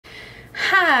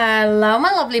Hello my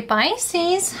lovely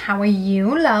Pisces, how are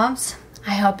you loves?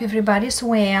 I hope everybody's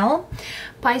well.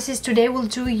 Pisces, today we'll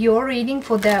do your reading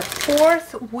for the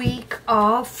 4th week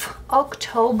of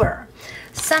October.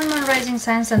 Sun, Moon, Rising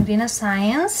Signs and Venus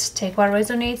Signs. Take what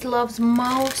resonates, loves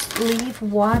most, leave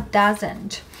what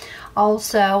doesn't.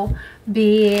 Also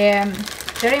be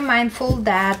very mindful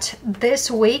that this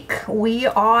week we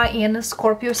are in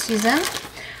Scorpio season,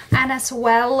 and as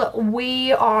well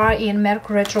we are in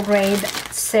Mercury retrograde,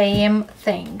 same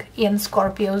thing in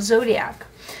Scorpio zodiac.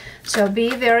 So be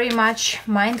very much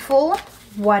mindful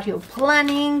what you're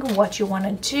planning, what you want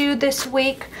to do this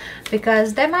week,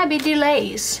 because there might be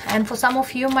delays, and for some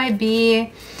of you might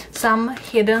be some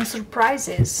hidden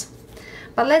surprises.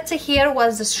 But let's see here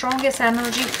what's the strongest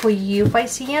energy for you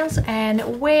Pisceans,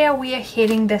 and where we are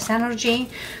hitting this energy,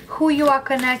 who you are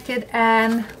connected,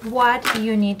 and what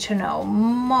you need to know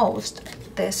most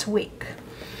this week.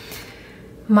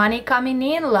 Money coming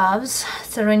in, loves,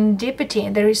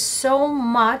 serendipity. There is so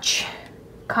much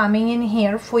coming in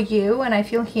here for you, and I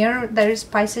feel here there is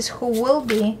Pisces who will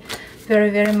be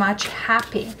very much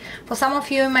happy. For some of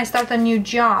you, you might start a new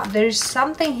job. There is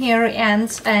something here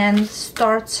ends and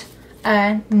starts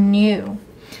new.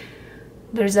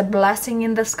 There's a blessing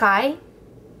in the sky,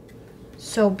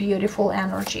 so beautiful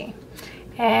energy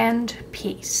and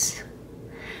peace.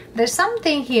 There's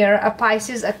something here a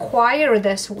Pisces acquire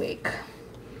this week,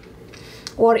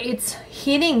 or it's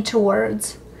heading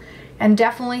towards, and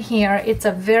definitely here it's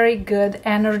a very good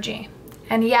energy.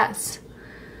 And yes,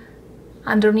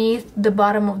 underneath the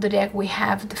bottom of the deck we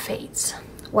have the fates.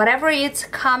 Whatever it's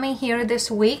coming here this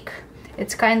week,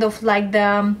 it's kind of like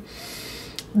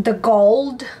the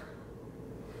gold.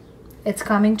 It's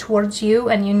coming towards you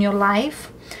and in your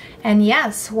life. And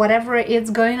yes, whatever is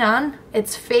going on,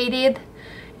 it's faded,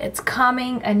 it's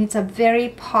coming, and it's a very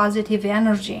positive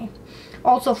energy.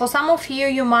 Also, for some of you,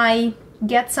 you might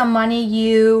get some money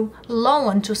you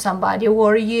loaned to somebody,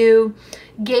 or you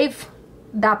gave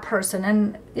that person,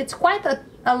 and it's quite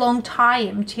a long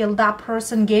time till that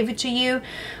person gave it to you,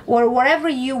 or whatever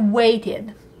you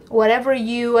waited, whatever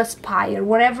you aspire,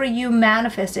 whatever you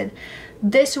manifested,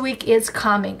 this week is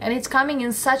coming, and it's coming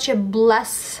in such a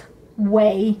blessed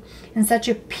way, in such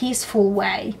a peaceful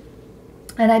way.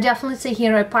 And I definitely see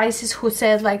here a Pisces who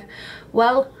says like,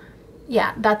 well,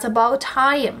 yeah, that's about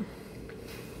time.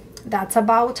 That's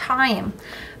about time.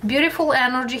 Beautiful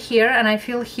energy here, and I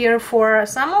feel here for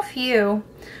some of you,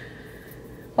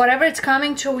 whatever it's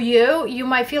coming to you, you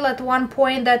might feel at one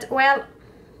point that, well,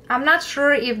 I'm not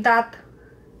sure if that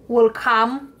will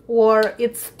come or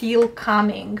it's still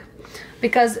coming,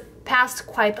 because passed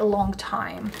quite a long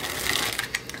time.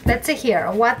 Let's see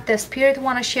here what the spirit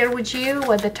want to share with you,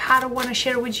 what the tarot want to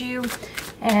share with you,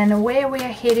 and where we are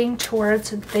heading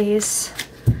towards this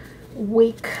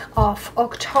week of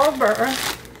October.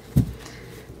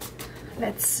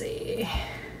 Let's see.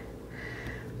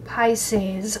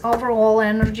 Pisces, overall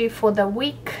energy for the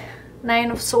week,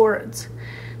 9 of Swords.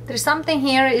 There's something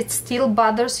here it still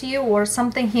bothers you, or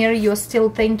something here you're still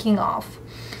thinking of.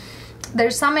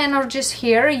 There's some energies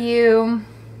here you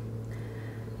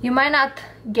might not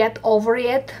get over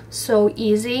it so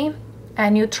easy,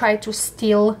 and you try to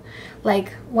still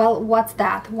like, well, what's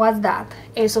that,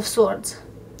 Ace of Swords.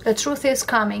 The truth is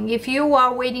coming. If you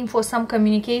are waiting for some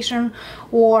communication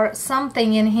or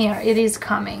something in here, it is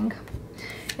coming.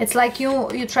 It's like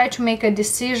you try to make a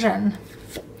decision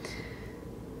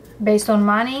based on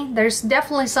money. There's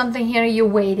definitely something here you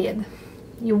waited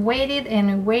and you waited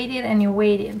and you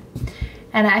waited,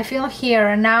 and I feel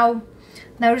here now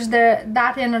there's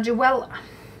that energy, well,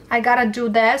 I gotta do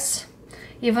this.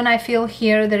 Even I feel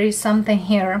here there is something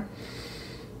here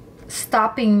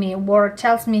stopping me, or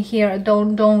tells me here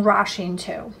don't rush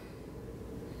into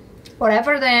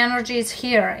whatever the energy is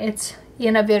here. It's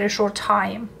in a very short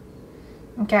time.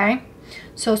 Okay,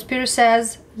 so Spirit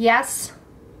says yes,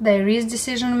 there is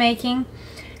decision making,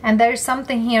 and there is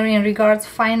something here in regards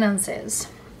finances.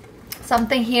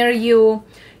 Something here you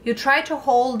try to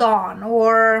hold on,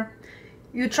 or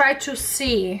you try to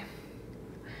see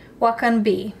what can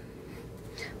be,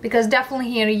 because definitely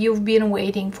here you've been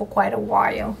waiting for quite a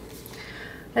while.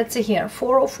 Let's see here,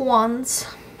 4 of Wands,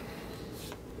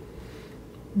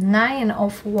 9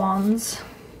 of Wands,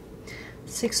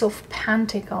 6 of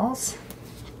Pentacles,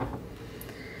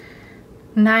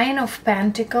 9 of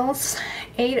Pentacles,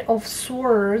 8 of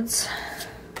Swords,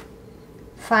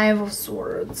 5 of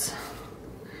Swords,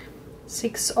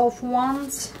 6 of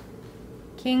Wands,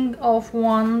 King of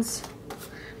Wands,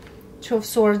 2 of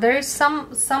Swords. There is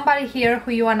somebody here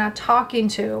who you are not talking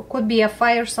to. Could be a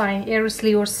fire sign, Aries,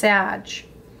 Leo, or Sag.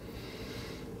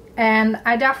 And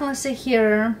I definitely see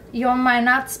here, you might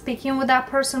not speaking with that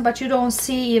person, but you don't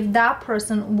see if that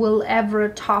person will ever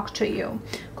talk to you.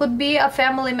 Could be a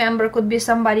family member, could be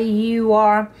somebody you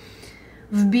are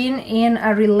been in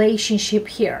a relationship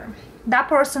here. That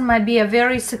person might be a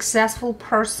very successful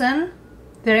person,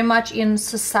 very much in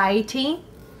society.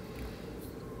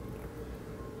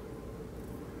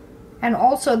 And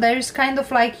also there is kind of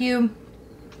like you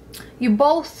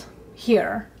both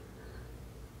here.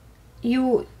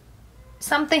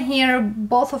 Something here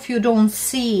both of you don't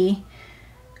see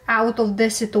out of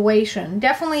this situation.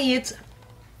 Definitely it's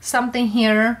something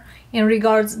here in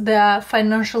regards the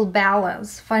financial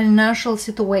balance, financial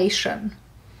situation.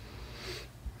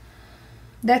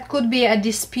 That could be a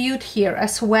dispute here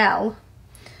as well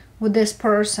with this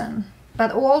person.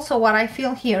 But also what I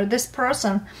feel here, this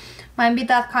person might be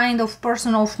that kind of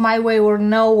person of my way or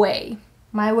no way.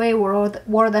 My way or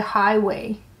the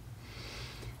highway.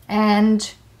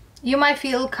 And you might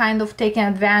feel kind of taken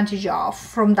advantage of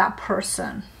from that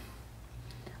person.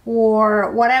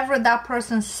 Or whatever that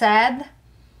person said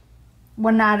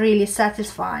were not really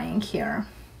satisfying here.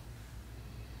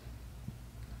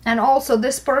 And also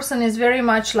this person is very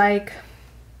much like,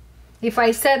 if I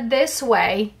said this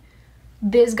way,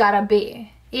 this gotta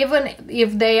be. Even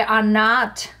if they are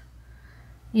not,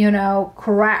 you know,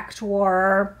 correct,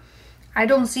 or I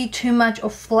don't see too much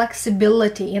of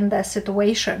flexibility in that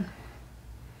situation.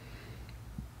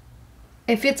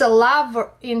 If it's a love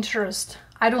interest,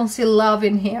 I don't see love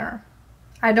in here.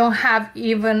 I don't have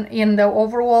even in the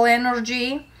overall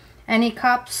energy any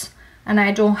cups, and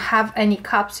I don't have any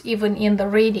cups even in the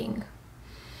reading.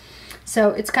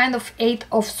 So it's kind of 8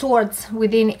 of Swords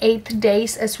within 8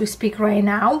 days as we speak right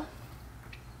now,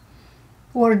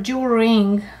 or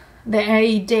during the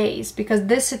 8 days, because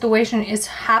this situation is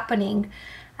happening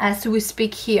as we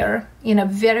speak here in a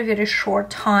very, very short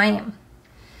time.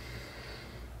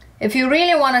 If you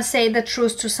really want to say the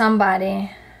truth to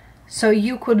somebody, so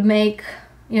you could make,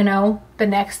 you know, the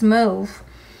next move.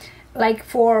 Like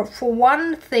for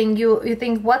one thing, you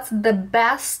think, what's the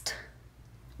best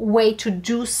way to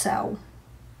do so?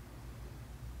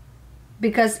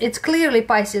 Because it's clearly,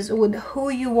 Pisces, with who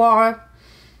you are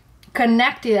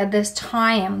connected at this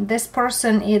time, this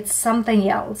person is something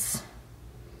else.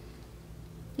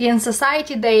 In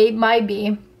society they might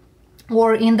be,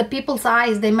 or in the people's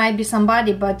eyes they might be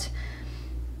somebody, but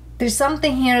there's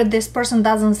something here this person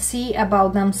doesn't see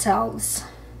about themselves.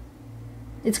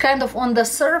 It's kind of on the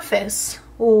surface,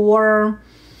 or,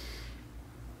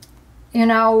 you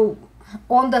know,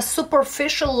 on the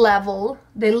superficial level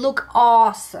they look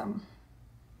awesome.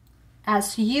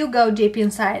 As you go deep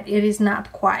inside, it is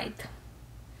not quite.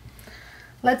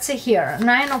 Let's see here.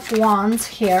 9 of Wands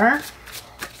here.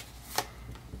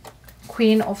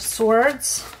 Queen of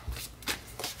Swords.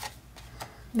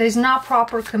 There's not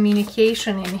proper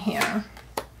communication in here.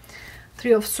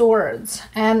 3 of Swords.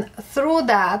 And through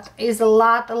that is a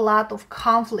lot of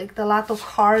conflict, a lot of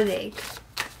heartache.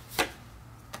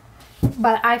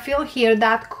 But I feel here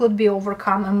that could be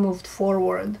overcome and moved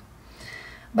forward.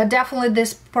 But definitely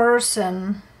this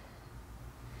person,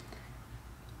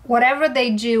 whatever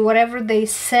they do, whatever they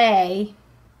say,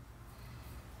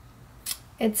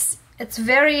 it's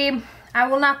very, I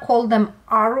will not call them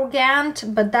arrogant,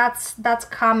 but that's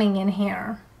coming in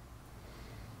here.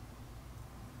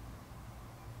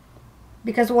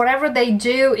 Because whatever they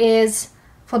do is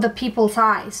for the people's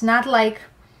eyes, not like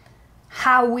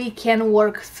how we can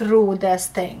work through these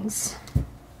things.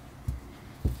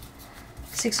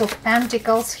 6 of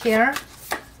Pentacles here.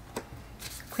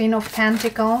 Queen of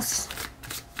Pentacles.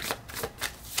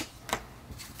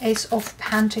 Ace of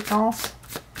Pentacles.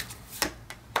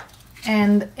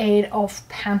 And 8 of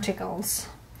Pentacles.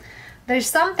 There's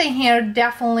something here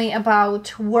definitely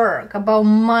about work, about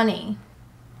money.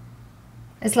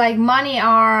 It's like money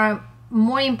are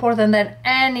more important than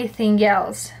anything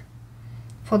else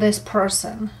for this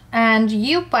person. And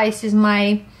you, Pisces,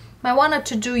 might want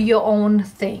to do your own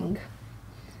thing.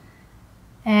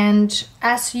 And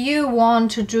as you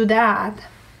want to do that,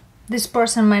 this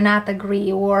person might not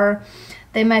agree, or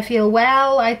they might feel,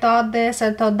 well, I thought this,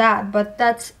 I thought that, but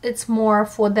it's more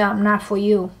for them, not for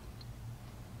you.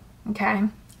 Okay?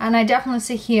 And I definitely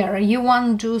see here, you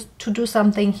want to do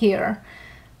something here,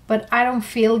 but I don't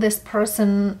feel this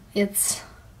person it's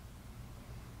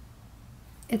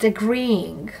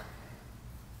agreeing.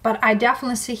 But I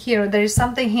definitely see here, there is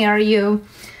something here you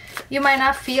might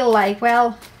not feel like,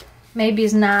 well, maybe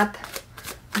it's not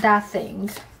that thing.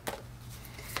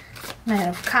 9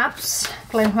 of Cups,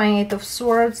 clarifying 8 of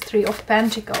Swords, 3 of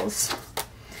Pentacles,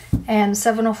 and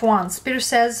 7 of Wands. Spirit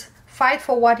says, fight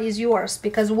for what is yours,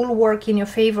 because it will work in your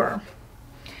favor.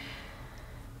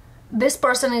 this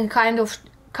person is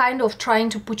kind of trying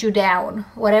to put you down,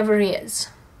 whatever it is.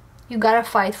 You gotta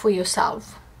fight for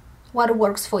yourself, what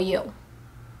works for you,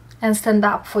 and stand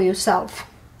up for yourself.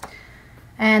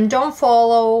 And don't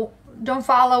follow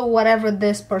whatever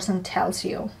this person tells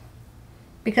you,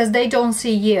 because they don't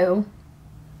see you,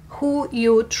 who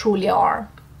you truly are.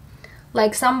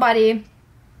 Like somebody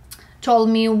told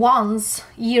me once,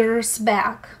 years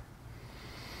back,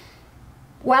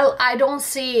 well, I don't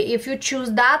see, if you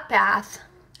choose that path,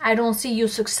 I don't see you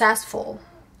successful.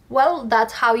 Well,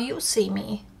 that's how you see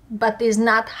me, but it's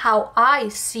not how I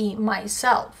see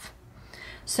myself.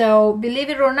 So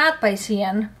believe it or not,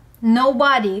 Piscean,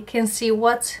 nobody can see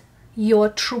what's your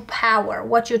true power,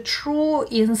 what's your true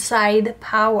inside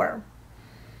power.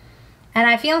 And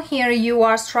I feel here you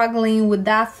are struggling with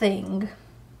that thing,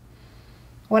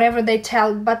 whatever they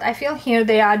tell, but I feel here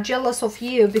they are jealous of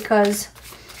you because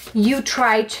you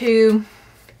try to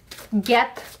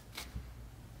get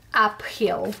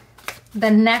uphill,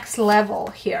 the next level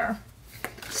here.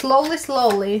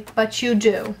 Slowly, but you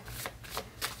do.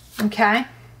 Okay?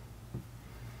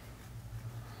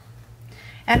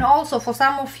 And also for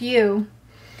some of you,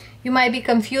 you might be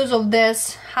confused of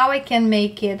this, how I can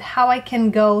make it, how I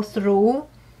can go through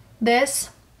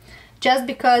this, just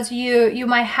because you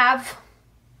might have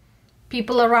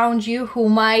people around you who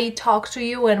might talk to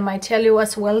you and might tell you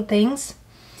as well things,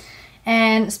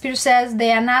 and Spirit says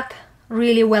they are not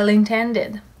really well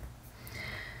intended.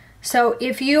 So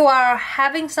if you are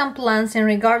having some plans in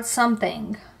regards to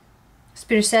something,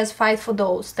 Spirit says fight for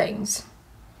those things.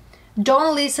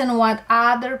 Don't listen what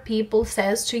other people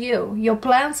says to you. Your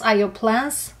plans are your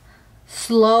plans.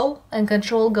 Slow and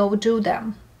control, go do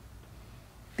them,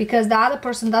 because the other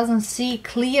person doesn't see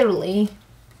clearly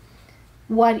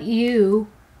what you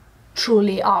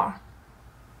truly are.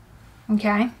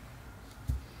 Okay?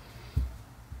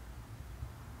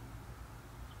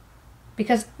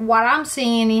 Because what I'm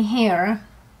seeing in here,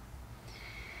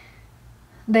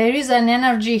 there is an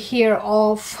energy here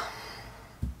of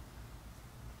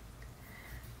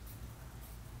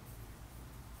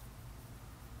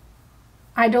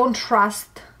I don't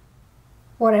trust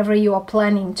whatever you are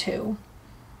planning to.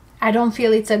 I don't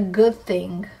feel it's a good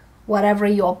thing, whatever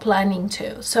you're planning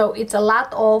to. So it's a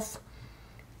lot of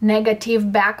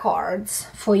negative backwards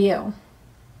for you.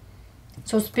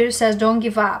 So Spirit says don't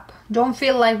give up. Don't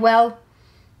feel like, well,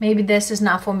 maybe this is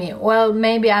not for me. Well,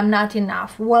 maybe I'm not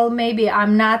enough. Well, maybe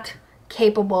I'm not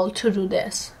capable to do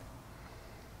this.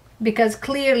 Because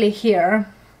clearly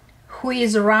here, who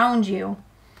is around you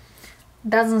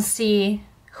doesn't see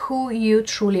who you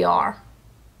truly are.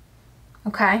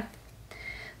 Okay?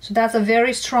 So that's a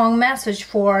very strong message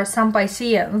for some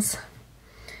Pisceans.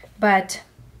 But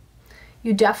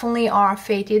you definitely are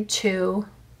fated to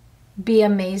be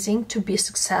amazing, to be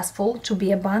successful, to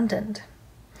be abundant.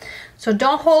 So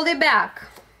don't hold it back.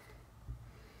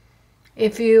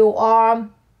 If you are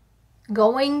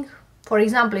going, for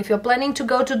example, if you're planning to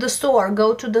go to the store,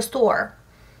 go to the store.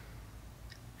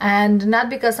 And not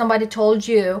because somebody told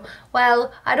you,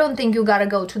 well, I don't think you gotta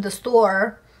go to the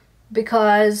store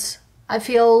because I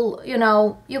feel, you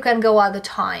know, you can go other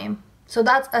time. So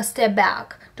that's a step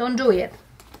back. Don't do it.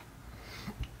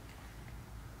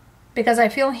 Because I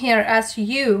feel here as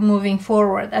you moving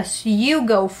forward, as you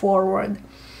go forward,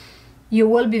 you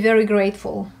will be very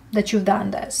grateful that you've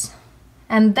done this.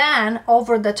 And then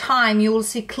over the time, you will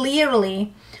see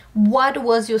clearly what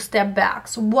was your step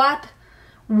backs,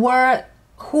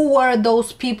 who were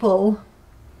those people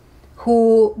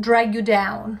who drag you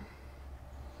down.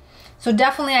 So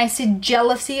definitely I see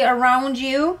jealousy around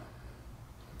you,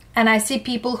 and I see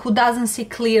people who doesn't see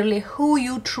clearly who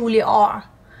you truly are,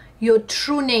 your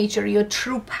true nature, your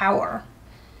true power.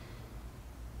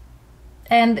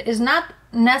 And it's not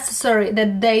necessary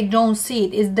that they don't see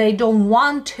it, is they don't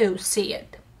want to see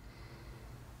it,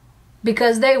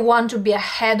 because they want to be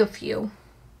ahead of you.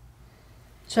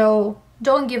 So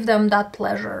don't give them that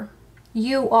pleasure.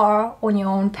 You are on your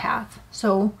own path.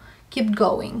 So keep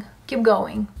going,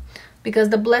 because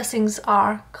the blessings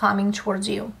are coming towards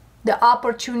you. The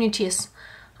opportunities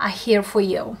are here for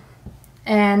you.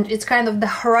 And it's kind of the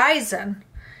horizon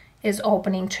is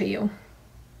opening to you.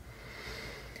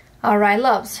 All right,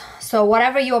 loves. So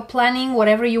whatever you're planning,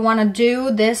 whatever you want to do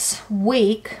this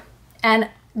week and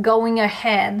going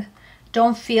ahead,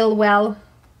 don't feel, well,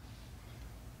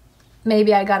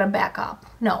 maybe I gotta back up.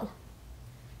 No.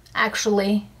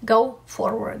 Actually, go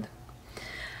forward.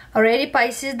 Alrighty,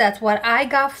 Pisces, that's what I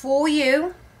got for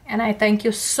you. And I thank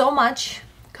you so much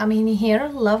coming in here.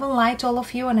 Love and light to all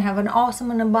of you, and have an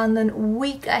awesome and abundant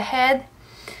week ahead.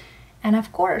 And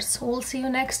of course, we'll see you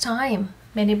next time.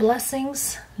 Many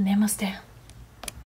blessings. Namaste.